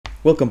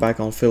Welcome back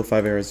on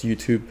Phil5Era's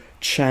YouTube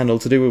channel.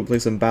 Today we'll play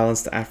some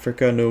Balanced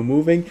Africa, no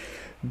moving,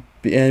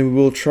 and we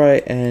will try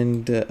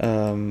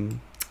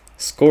and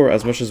score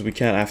as much as we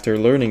can after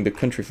learning the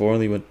country for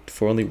only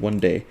one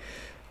day.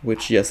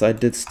 Which, yes, I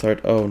did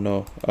start. Oh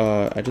no,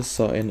 I just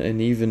saw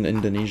an even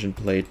Indonesian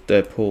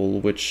poll,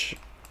 which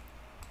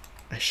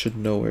I should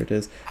know where it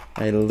is.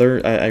 I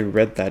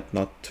read that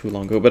not too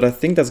long ago, but I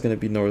think that's gonna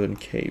be Northern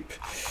Cape.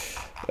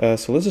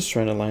 So let's just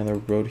try and align the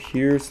road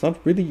here. It's not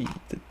really,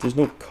 there's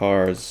no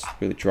cars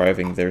really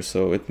driving there,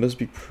 so it must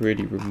be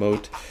pretty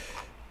remote.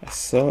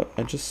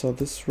 I just saw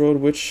this road,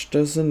 which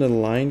doesn't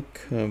align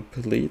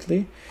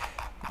completely,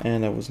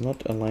 and I was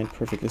not aligned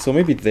perfectly. So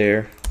maybe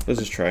there. Let's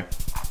just try.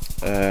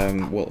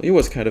 Well, it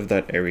was kind of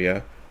that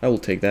area. I will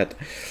take that.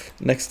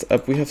 Next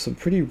up, we have some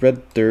pretty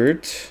red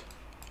dirt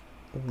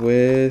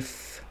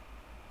with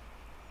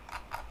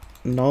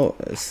no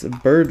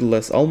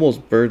birdless,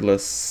 almost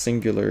birdless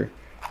singular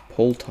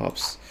pole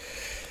tops,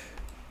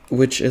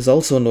 which is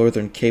also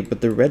Northern Cape,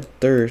 but the red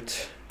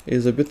dirt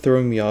is a bit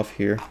throwing me off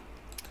here.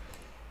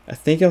 I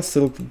think I'll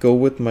still go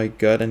with my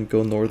gut and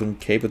go Northern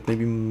Cape, but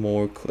maybe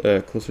more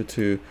closer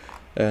to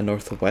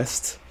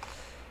northwest,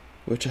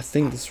 which I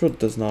think this road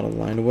does not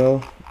align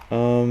well.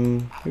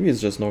 Maybe it's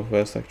just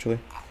northwest actually.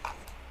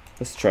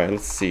 Let's try.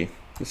 Let's see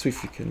if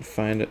we can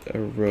find a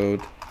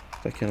road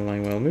that can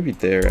align well. Maybe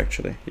there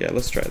actually. Yeah,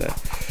 let's try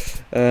that.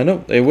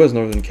 No, it was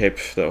Northern Cape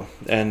though,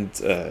 and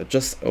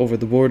just over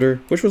the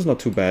border, which was not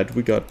too bad.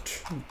 We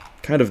got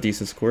kind of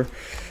decent score.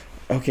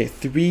 Okay,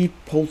 3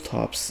 pole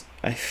tops.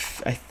 I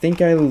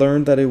think I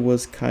learned that it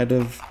was kind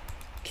of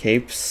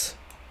Cape's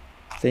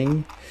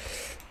thing.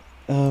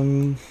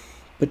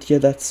 But yeah,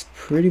 that's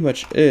pretty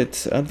much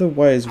it.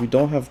 Otherwise, we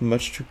don't have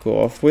much to go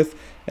off with,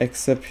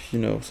 except, you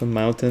know, some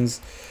mountains.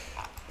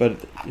 But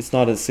it's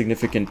not a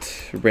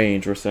significant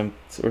range or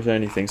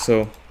anything.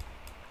 So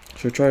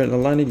should we try and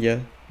align it? Yeah,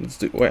 let's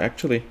do. Wait,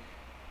 actually,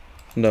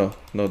 no,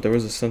 there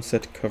was a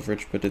sunset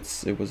coverage, but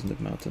it was in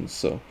the mountains,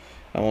 so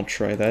I won't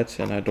try that,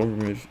 and I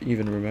don't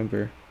even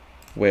remember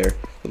where.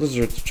 But let's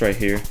just try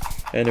here,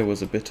 and it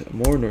was a bit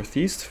more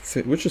northeast,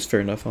 which is fair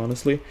enough,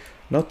 honestly,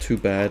 not too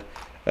bad.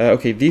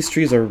 Okay, these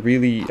trees are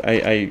really,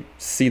 I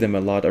see them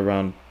a lot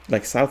around,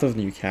 like south of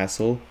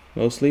Newcastle,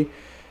 mostly.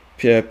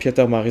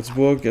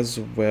 Pietermaritzburg as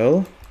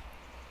well,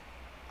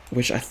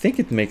 which I think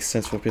it makes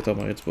sense for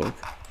Pietermaritzburg.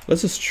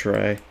 Let's just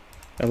try.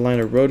 Align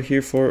a road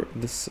here for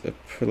this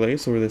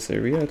place, or this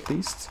area at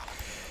least.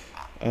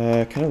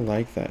 Kind of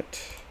like that.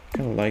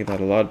 Kind of like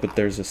that a lot, but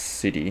there's a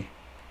city,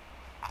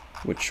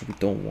 which we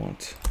don't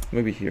want.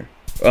 Maybe here.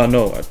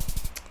 No,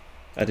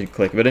 I didn't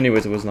click. But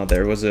anyways, it was not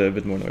there. It was a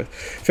bit more north.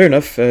 Fair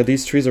enough.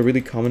 These trees are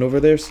really common over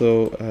there,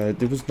 so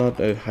it was not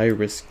a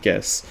high-risk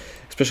guess.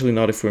 Especially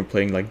not if we're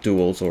playing like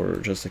duels or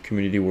just a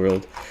community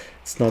world.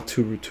 It's not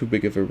too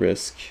big of a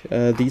risk.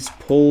 These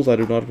poles, I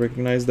do not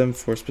recognize them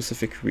for a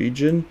specific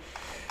region.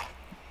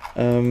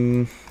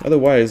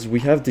 Otherwise, we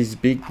have these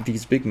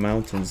big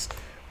mountains,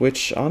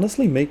 which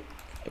honestly make,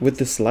 with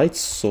this light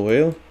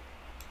soil,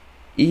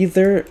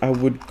 either I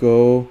would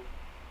go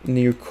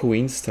near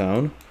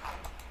Queenstown,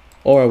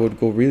 or I would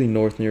go really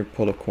north near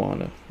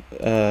Polokwane.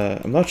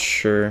 I'm not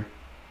sure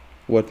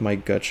what my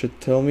gut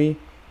should tell me.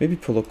 Maybe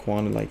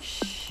Polokwane, like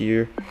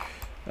here,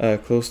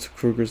 close to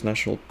Kruger's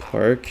National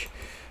Park.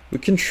 We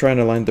can try and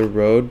align the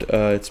road.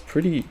 It's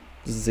pretty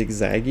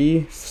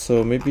zigzaggy,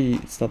 so maybe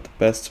it's not the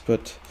best,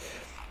 but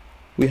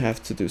we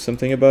have to do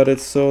something about it.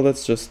 So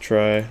let's just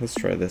try. Let's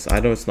try this. I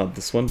know it's not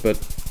this one, but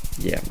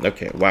yeah.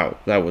 Okay. Wow,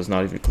 that was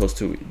not even close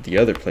to the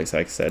other place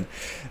I said.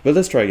 But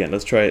let's try again.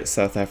 Let's try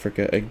South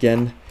Africa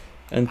again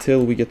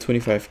until we get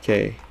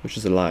 25k, which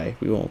is a lie.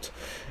 We won't.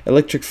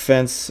 Electric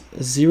fence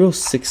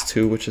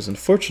 062, which is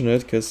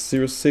unfortunate because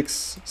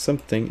 06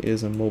 something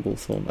is a mobile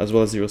phone, as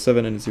well as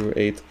 07 and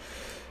 08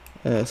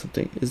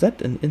 something. Is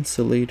that an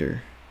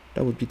insulator?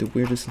 That would be the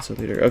weirdest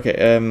insulator.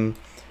 Okay,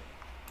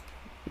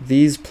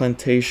 these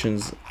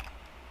plantations,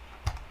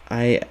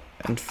 I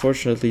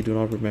unfortunately do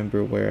not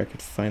remember where I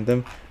could find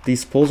them.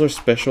 These poles are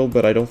special,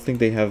 but I don't think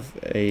they have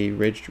a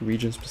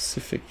region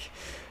specific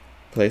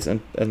place,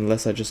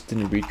 unless I just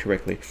didn't read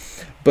correctly.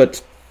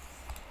 But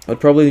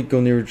I'd probably go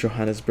near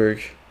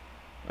Johannesburg.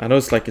 I know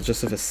it's like it's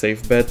just a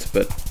safe bet,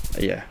 but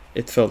yeah,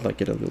 it felt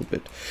like it a little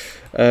bit.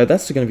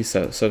 That's gonna be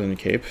Southern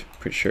Cape,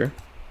 pretty sure,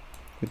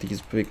 with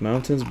these big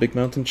mountains, big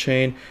mountain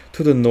chain.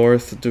 To the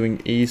north,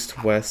 doing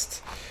east,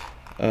 west.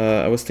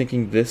 I was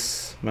thinking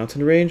this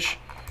mountain range,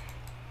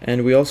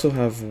 and we also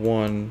have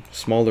one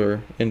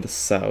smaller in the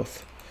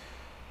south.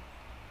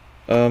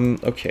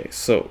 Okay,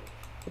 so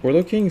we're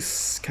looking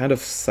kind of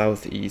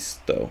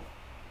southeast though,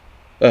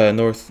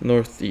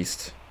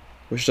 northeast,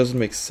 which doesn't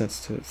make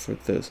sense for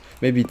this.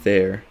 Maybe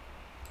there.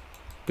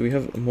 Do we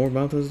have more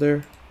mountains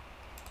there?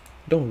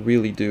 Don't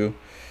really do.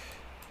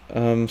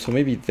 So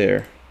maybe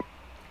there.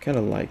 Kind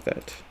of like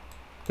that.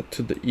 But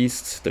to the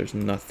east, there's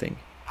nothing.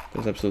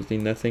 There's absolutely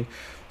nothing.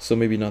 So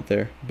maybe not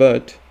there.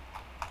 But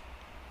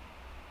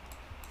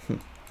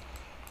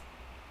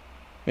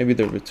maybe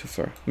they're a bit too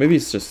far. Maybe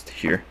it's just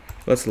here.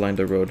 Let's line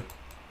the road.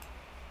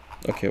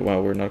 Okay,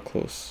 wow, we're not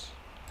close.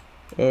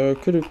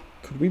 Could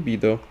we be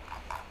though?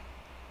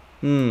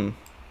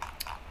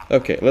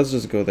 Okay, let's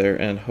just go there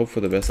and hope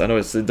for the best. I know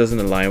it doesn't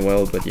align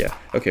well, but yeah.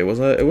 Okay,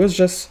 it was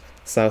just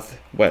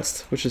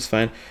southwest, which is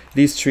fine.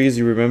 These trees,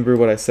 you remember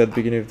what I said at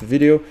the beginning of the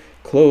video,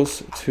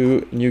 close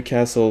to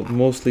Newcastle,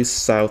 mostly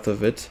south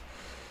of it.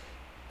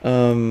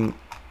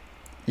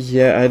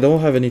 Yeah, I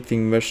don't have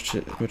anything much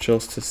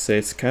else to say.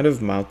 It's kind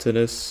of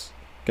mountainous,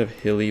 kind of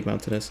hilly,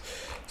 mountainous.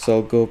 So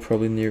I'll go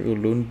probably near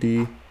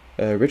Ulundi.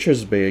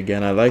 Richards Bay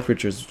again. I like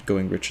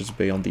going Richards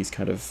Bay on these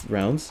kind of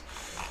rounds.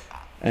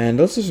 And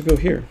let's just go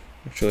here,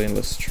 actually, and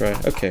let's try.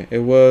 Okay, it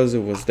was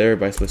there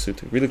by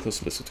Lesotho, really close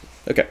to Lesotho.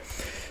 Okay.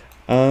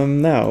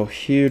 Now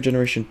here,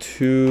 generation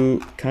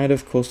 2, kind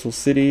of coastal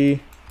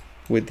city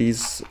with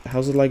these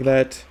houses like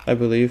that, I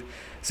believe.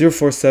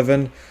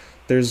 047,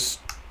 there's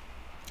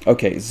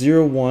okay,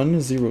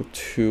 01,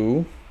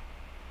 02,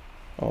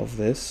 all of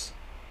this.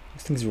 I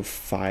think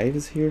 05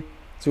 is here.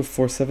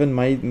 047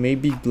 might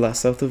maybe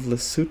south of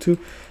Lesotho.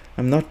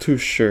 I'm not too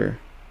sure,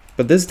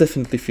 but this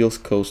definitely feels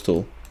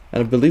coastal,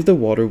 and I believe the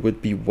water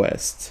would be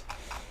west.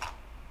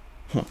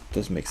 Huh,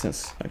 does make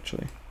sense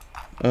actually.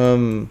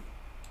 No,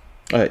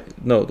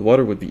 the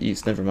water would be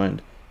east. Never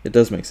mind. It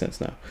does make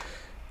sense now.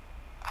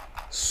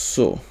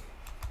 So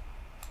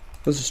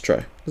let's just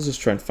try. Let's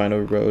just try and find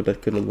a road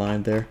that could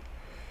align there.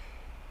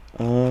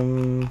 I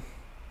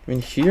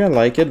mean, here I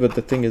like it, but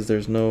the thing is,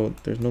 there's no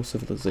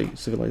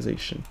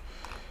civilization,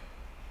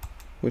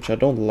 which I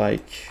don't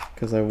like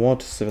because I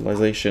want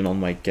civilization on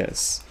my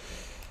guess.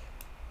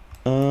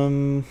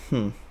 Could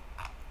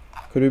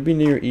it be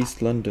near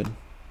East London?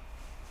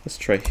 Let's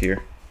try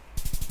here.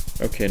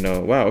 Okay, no.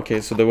 Wow, okay,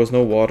 so there was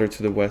no water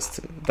to the west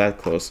that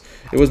close.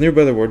 It was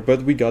nearby the word,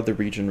 but we got the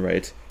region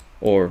right.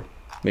 Or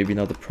maybe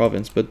not the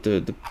province, but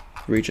the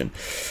region.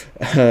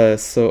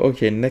 So,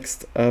 okay,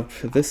 next up,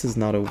 this is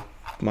not a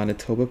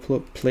Manitoba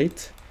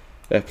plate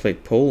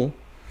pole.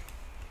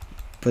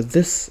 But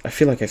this, I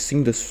feel like I've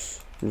seen this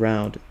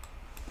round.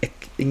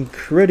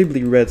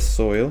 Incredibly red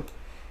soil.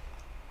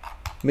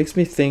 Makes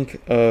me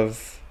think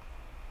of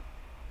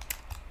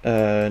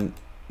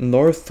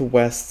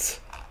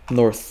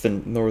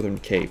northern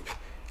Cape,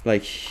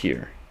 like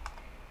here.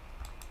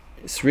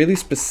 It's really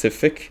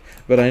specific,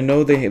 but I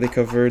know they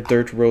cover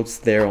dirt roads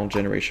there on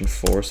generation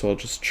 4, so I'll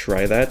just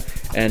try that.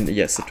 And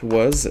yes, it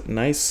was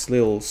nice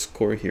little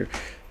score here.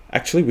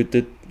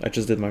 Actually, I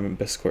just did my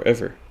best score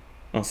ever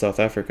on South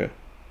Africa.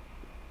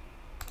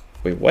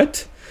 Wait,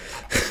 what?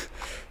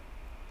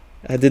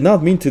 I did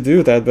not mean to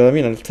do that, but I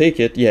mean, I'll take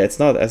it. Yeah, it's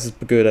not as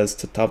good as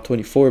the top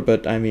 24,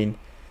 but I mean,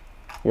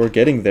 we're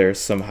getting there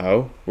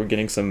somehow. We're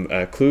getting some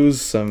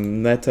clues,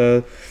 some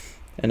meta,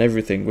 and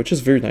everything, which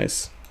is very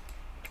nice.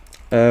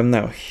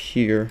 Now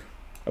here,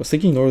 I was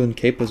thinking Northern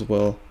Cape as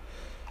well.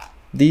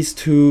 These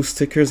two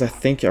stickers I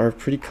think are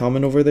pretty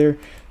common over there,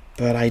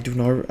 but I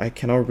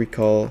cannot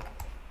recall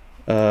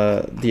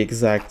the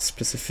exact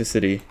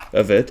specificity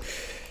of it.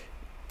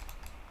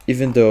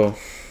 Even though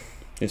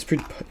it's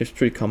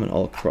pretty common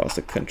all across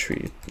the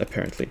country,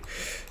 apparently.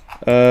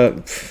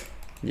 Yeah,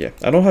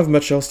 I don't have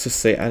much else to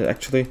say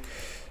actually.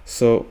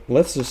 So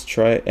let's just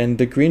try. And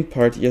the green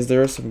part, yes,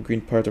 there are some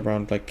green part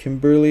around like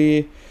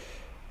Kimberley,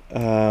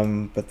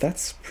 but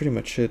that's pretty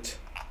much it.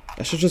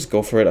 I should just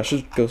go for it. I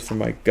should go for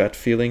my gut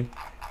feeling,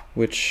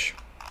 which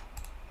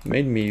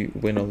made me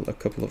win a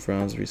couple of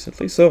rounds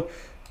recently. So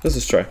let's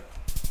just try.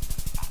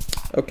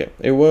 Okay,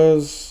 it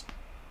was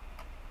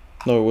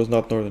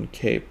not Northern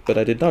Cape, but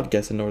I did not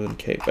guess in Northern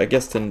Cape. I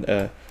guessed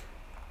in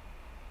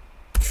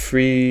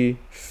Free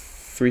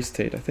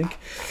State, I think.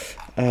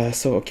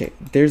 So okay,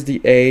 there's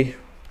the A,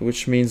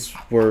 which means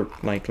we're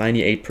like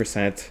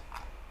 98%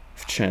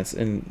 chance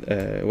in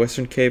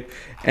Western Cape,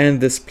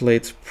 and this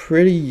plate's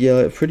pretty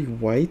yellow, pretty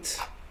white.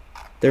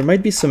 There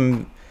might be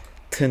some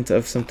tint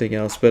of something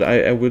else, but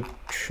I would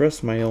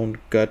trust my own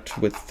gut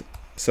with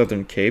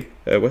Southern Cape,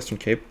 Western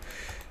Cape.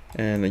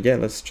 And yeah,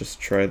 let's just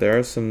try.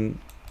 There's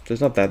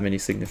not that many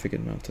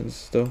significant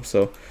mountains though,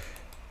 so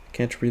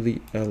can't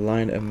really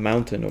align a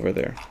mountain over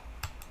there.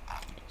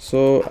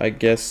 So I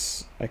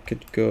guess I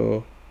could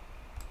go,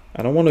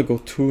 I don't want to go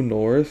too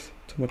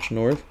much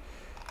north,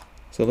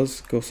 so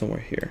let's go somewhere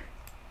here.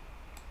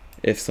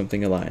 If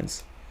something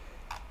aligns,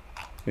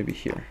 maybe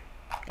here.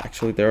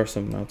 Actually, there are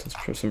some mountains,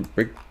 some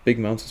big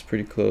mountains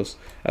pretty close.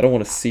 I don't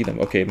want to see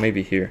them. Okay,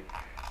 maybe here.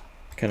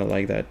 Kind of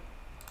like that.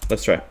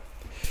 Let's try.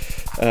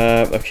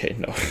 Okay,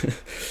 no.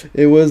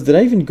 It was, did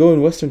I even go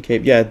in Western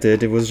Cape? Yeah, I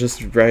did. It was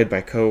just right by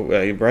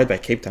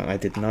Cape Town. I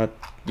did not,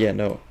 yeah,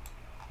 no.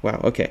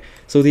 Wow, okay.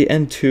 So the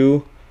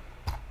N2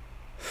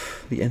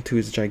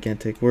 is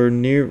gigantic. We're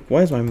near,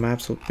 why is my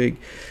map so big?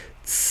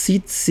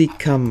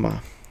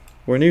 Tsitsikamma.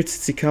 We're near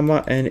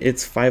Tsitsikamma and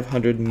it's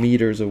 500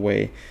 meters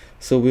away.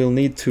 So we'll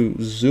need to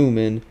zoom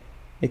in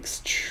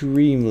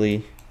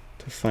extremely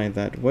to find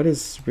that. What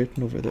is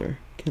written over there?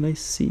 Can I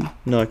see?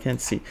 No, I can't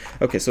see.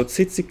 Okay, so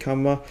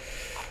Tsitsikamma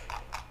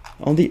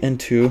on the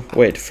N2.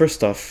 Wait,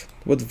 first off,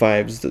 what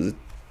vibes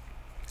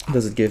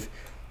does it give?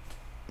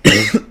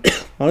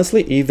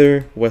 Honestly,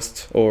 either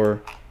west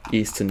or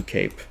Eastern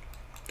Cape.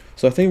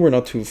 So I think we're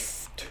not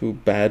too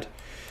bad.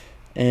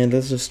 And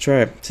let's just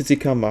try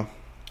Tsitsikamma.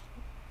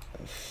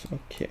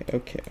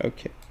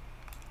 Okay.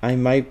 I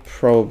might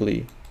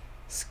probably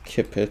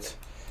skip it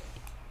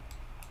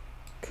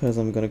because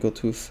I'm gonna go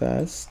too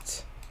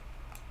fast.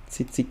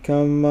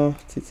 Tsitsikamma,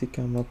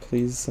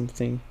 please,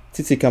 something.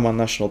 Tsitsikamma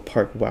National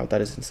Park. Wow, that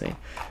is insane.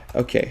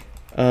 Okay.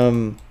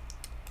 The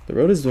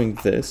road is doing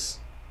this.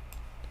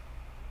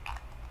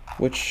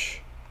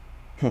 Which...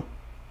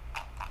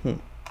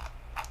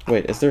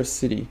 Wait, is there a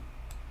city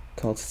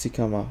called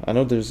Tsitsikamma? I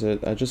know there's a...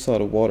 I just saw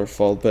a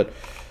waterfall, but...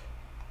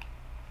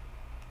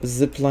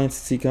 Zipline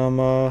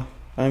Tsitsikamma...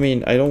 I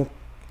mean, I don't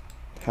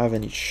have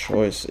any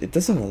choice. It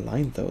doesn't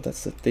align, though.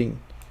 That's the thing.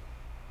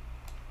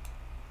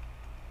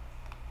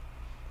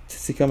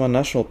 Tsitsikamma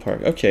National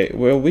Park. Okay,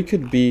 well, we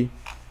could be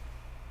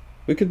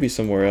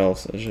somewhere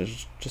else.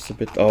 Just a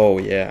bit... Oh,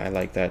 yeah, I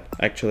like that.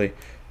 Actually,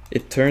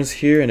 it turns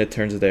here and it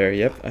turns there.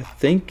 Yep, I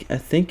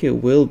think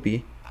it will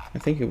be. I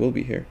think it will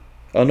be here.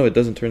 Oh, no, it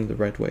doesn't turn the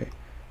right way.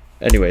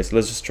 Anyways,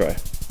 let's just try.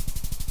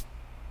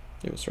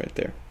 It was right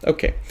there.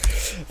 Okay,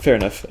 fair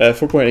enough.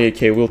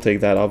 4.8k, we'll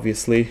take that,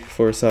 obviously,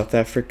 for South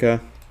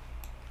Africa.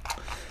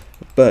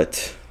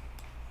 But...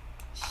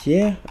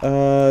 yeah,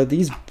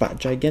 these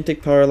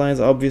gigantic power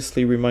lines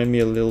obviously remind me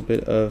a little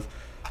bit of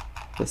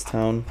this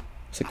town,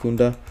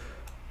 Secunda,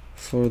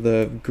 for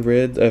the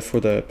grid, for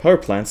the power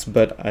plants,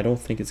 but I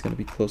don't think it's going to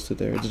be close to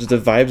there. Just the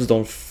vibes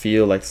don't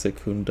feel like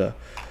Secunda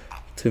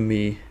to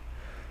me.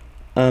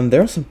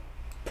 There are some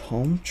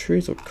palm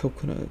trees or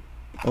coconut,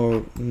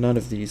 or none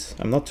of these.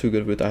 I'm not too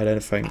good with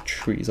identifying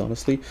trees,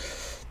 honestly.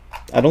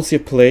 I don't see a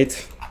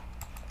plate.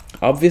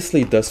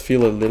 Obviously, it does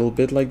feel a little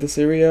bit like this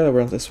area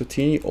around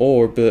Eswatini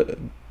or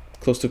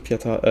close to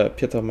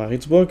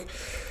Pietermaritzburg.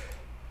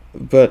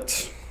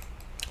 But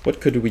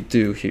what could we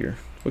do here?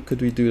 What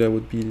could we do that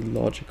would be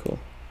logical?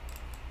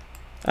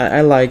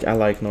 I like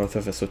north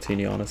of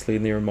Eswatini, honestly,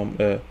 near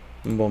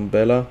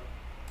Mbombela.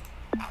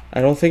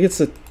 I don't think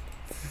it's a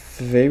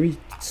very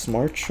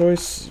smart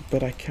choice,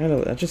 but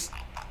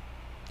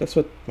that's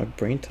what my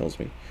brain tells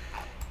me.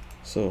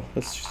 So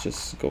let's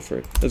just go for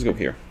it. Let's go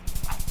here.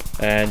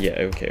 And yeah,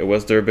 okay, it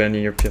was Durban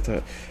near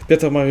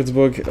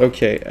Pietermaritzburg.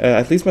 Okay,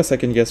 at least my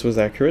second guess was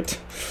accurate.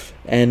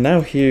 And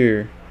now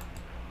here,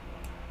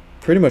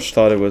 pretty much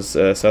thought it was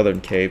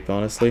Southern Cape,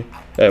 honestly.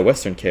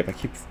 Western Cape, I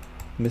keep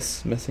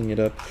messing it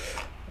up.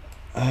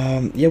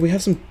 Yeah, we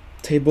have some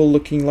table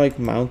looking like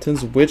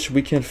mountains, which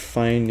we can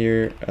find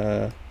near,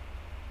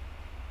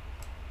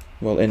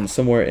 well,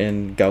 somewhere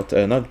in not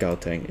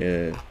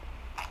Gauteng,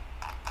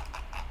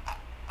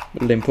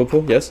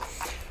 Limpopo, yes.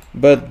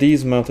 But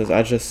these mountains,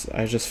 I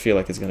just feel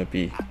like it's gonna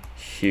be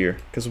here,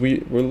 because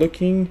we're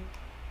looking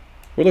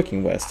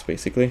west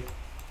basically,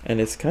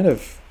 and it's kind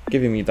of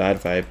giving me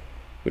that vibe.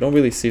 We don't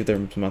really see if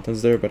there's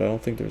mountains there, but I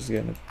don't think there's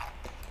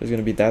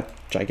gonna be that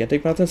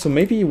gigantic mountain. So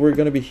maybe we're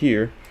gonna be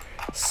here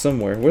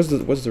somewhere. What's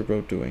the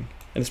road doing?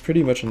 And it's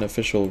pretty much an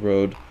official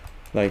road,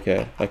 like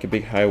a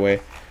big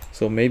highway.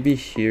 So maybe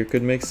here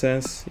could make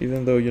sense,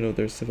 even though, you know,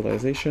 there's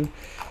civilization.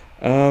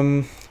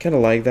 Kind of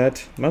like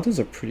that. Mountains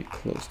are pretty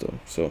close though,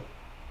 so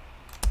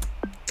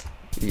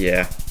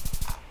yeah.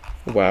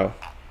 Wow.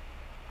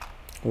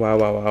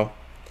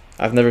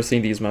 I've never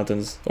seen these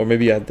mountains, or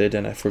maybe I did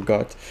and I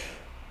forgot.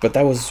 But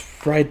that was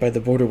right by the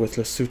border with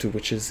Lesotho,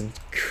 which is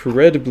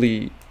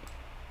incredibly...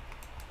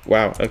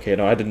 Wow, okay,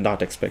 no, I did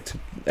not expect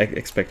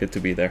it to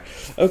be there.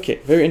 Okay,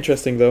 very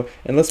interesting though.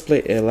 And let's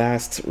play a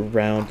last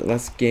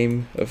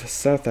game of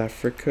South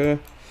Africa.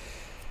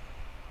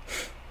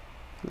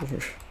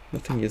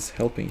 Nothing is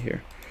helping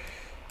here.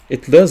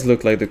 It does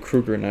look like the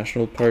Kruger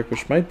National Park,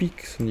 which might be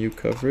some new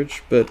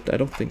coverage, but I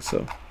don't think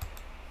so.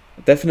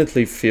 It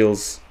definitely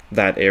feels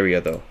that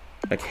area though.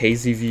 Like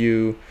Hazy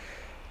View,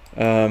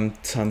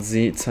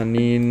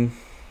 Tanin.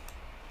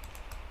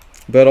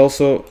 But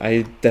also,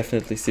 I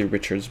definitely see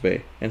Richards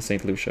Bay and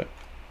St. Lucia.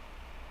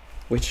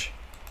 Which,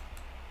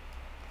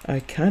 I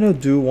kind of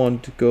do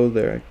want to go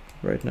there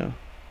right now.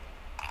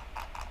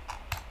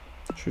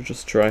 Should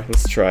just try.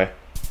 Let's try.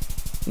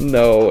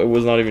 No, it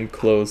was not even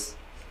close.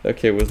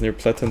 Okay, it was near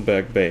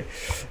Plettenberg Bay.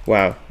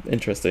 Wow,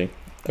 interesting.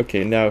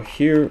 Okay, now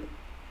here...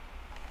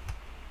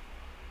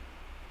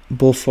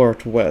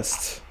 Beaufort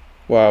West.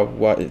 Wow,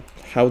 what?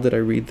 How did I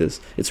read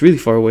this? It's really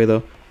far away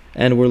though.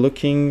 And we're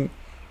looking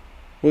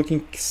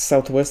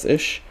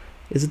southwest-ish.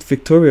 Is it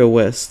Victoria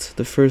West,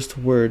 the first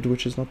word,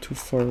 which is not too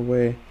far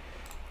away?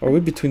 Are we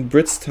between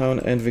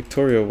Britstown and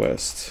Victoria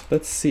West?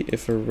 Let's see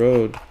if a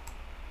road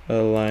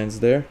aligns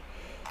there.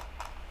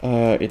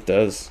 It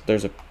does.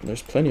 There's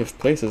plenty of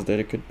places that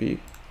it could be.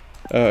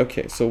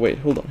 Okay, so wait,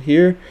 hold on.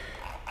 Here,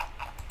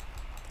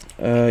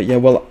 yeah,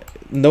 well,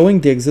 knowing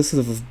the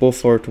existence of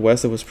Beaufort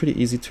West, it was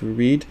pretty easy to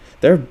read.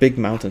 There are big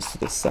mountains to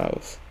the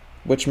south,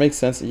 which makes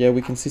sense. Yeah,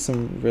 we can see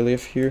some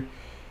relief here.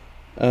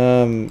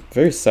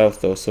 Very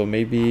south though, so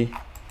maybe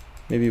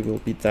we'll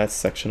be that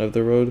section of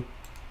the road.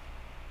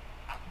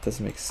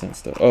 Doesn't make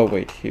sense though. Oh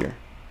wait, here.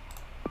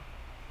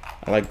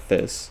 I like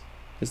this.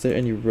 Is there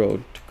any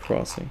road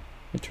crossing?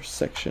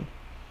 Intersection.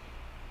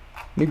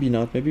 Maybe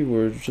not. Maybe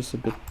we're just a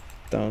bit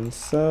down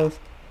south.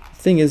 The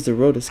thing is, the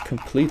road is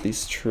completely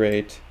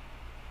straight.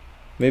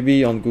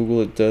 Maybe on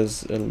Google it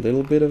does a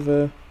little bit of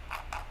a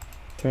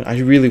turn. I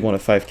really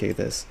want to 5K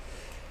this.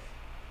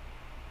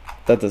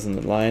 That doesn't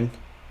align.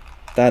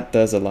 That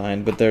does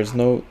align, but there's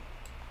not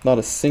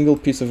a single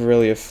piece of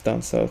relief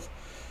down south.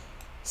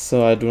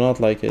 So I do not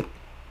like it.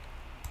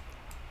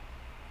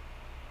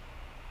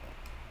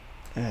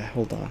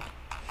 Hold on.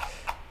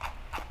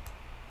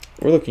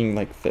 We're looking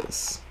like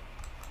this.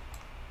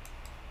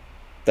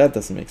 That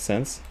doesn't make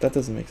sense. That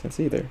doesn't make sense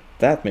either.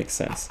 That makes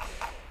sense.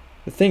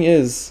 The thing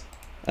is,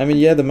 I mean,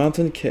 yeah, the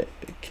mountain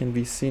can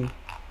be seen.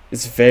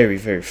 It's very,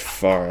 very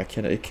far.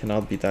 It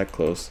cannot be that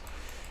close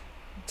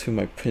to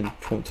my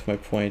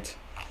point.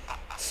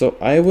 So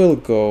I will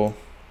go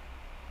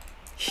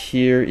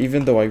here,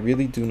 even though I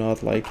really do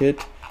not like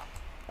it.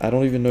 I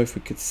don't even know if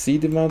we could see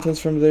the mountains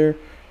from there,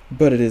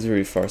 but it is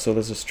very far. So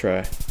let's just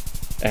try.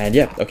 And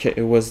yeah, okay,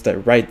 it was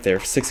that right there,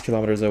 6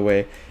 kilometers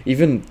away,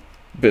 even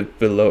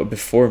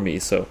before me.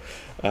 So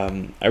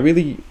I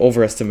really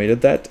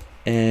overestimated that,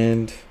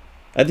 and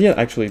at the end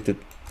actually it did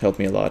help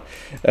me a lot.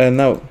 And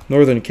now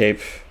Northern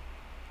Cape,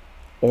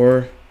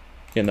 or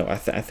you know, I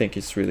think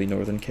it's really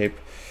Northern Cape.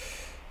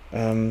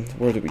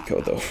 Where do we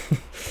go though?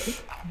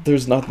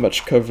 There's not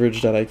much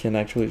coverage that I can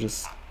actually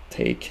just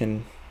take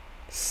and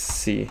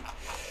see.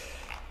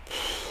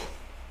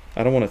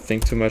 I don't want to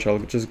think too much. I'll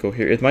just go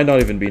here. It might not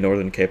even be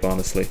Northern Cape,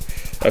 honestly.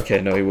 Okay,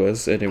 no, it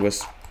was, and it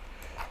was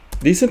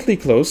decently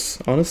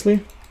close,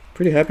 honestly.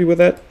 Pretty happy with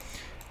that.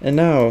 And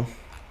now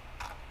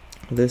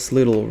this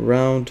little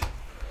round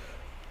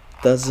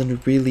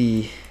doesn't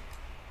really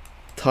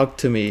talk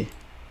to me.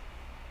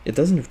 It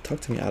doesn't talk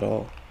to me at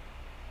all.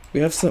 We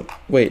have some.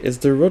 Wait, is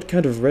the road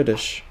kind of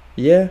reddish?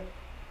 Yeah,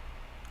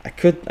 I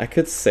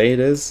could say it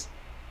is,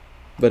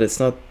 but it's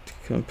not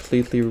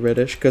completely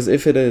reddish, because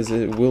if it is,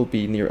 it will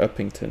be near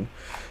Uppington.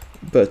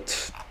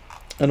 But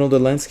I know the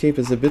landscape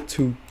is a bit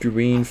too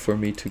green for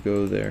me to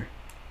go there.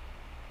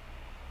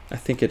 I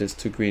think it is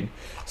too green,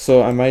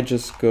 so I might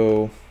just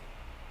go.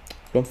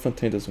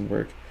 Bloemfontein doesn't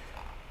work.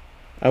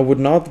 I would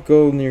not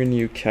go near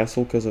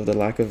Newcastle because of the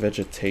lack of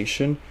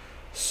vegetation,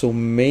 so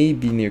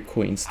maybe near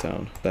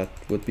Queenstown. That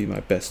would be my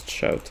best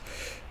shout.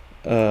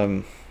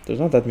 There's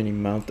not that many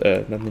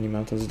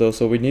mountains though,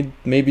 so we need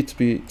maybe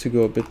to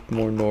go a bit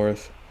more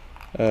north.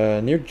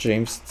 Near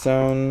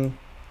Jamestown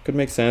could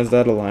make sense.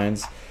 That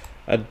aligns.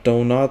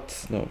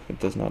 No, it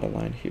does not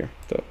align here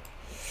though.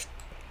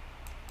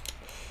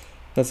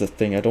 That's the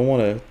thing. I don't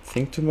want to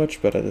think too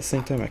much, but at the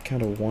same time I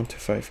kind of want to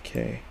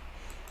 5K,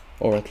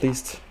 or at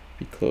least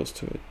be close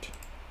to it.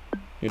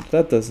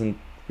 That doesn't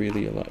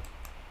really align,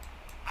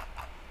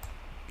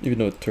 even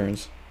though it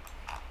turns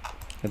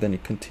and then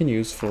it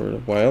continues for a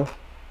while,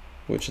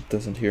 which it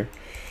doesn't here.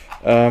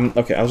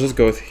 Okay, I'll just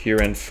go with here,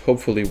 and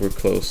hopefully we're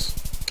close.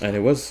 And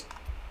it was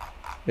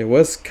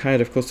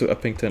kind of close to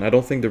Uppington. I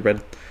don't think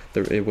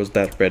it was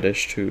that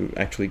reddish to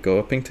actually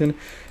go Uppington,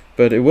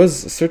 but it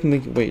was certainly,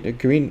 wait, a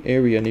green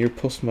area near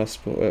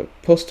Postmasburg.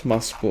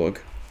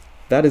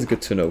 That is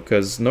good to know,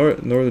 because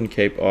Northern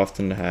Cape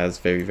often has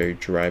very, very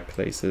dry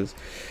places.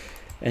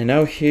 And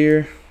now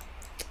here,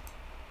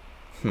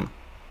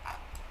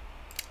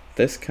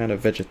 this kind of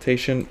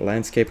vegetation,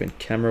 landscape, and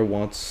camera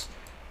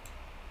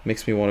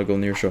makes me want to go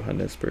near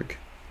Johannesburg.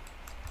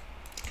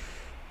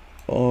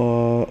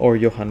 Or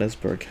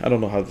Johannesburg. I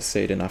don't know how to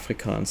say it in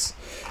Afrikaans.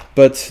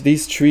 But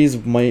these trees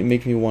might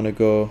make me want to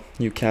go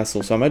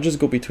Newcastle. So I might just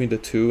go between the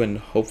two and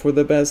hope for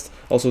the best.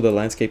 Also, the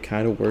landscape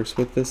kind of works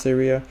with this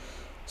area.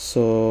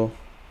 So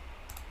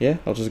yeah,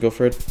 I'll just go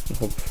for it and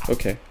hope.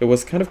 Okay, it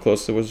was kind of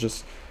close. It was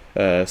just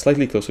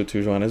slightly closer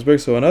to Johannesburg.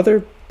 So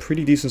another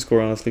pretty decent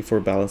score, honestly, for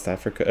balanced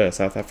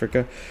South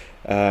Africa.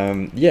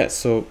 Yeah,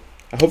 so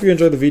I hope you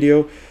enjoyed the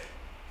video.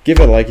 Give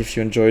it a like if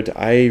you enjoyed.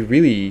 I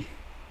really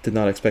did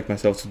not expect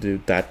myself to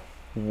do that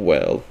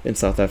well in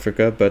South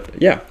Africa,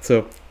 but yeah,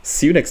 so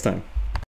see you next time.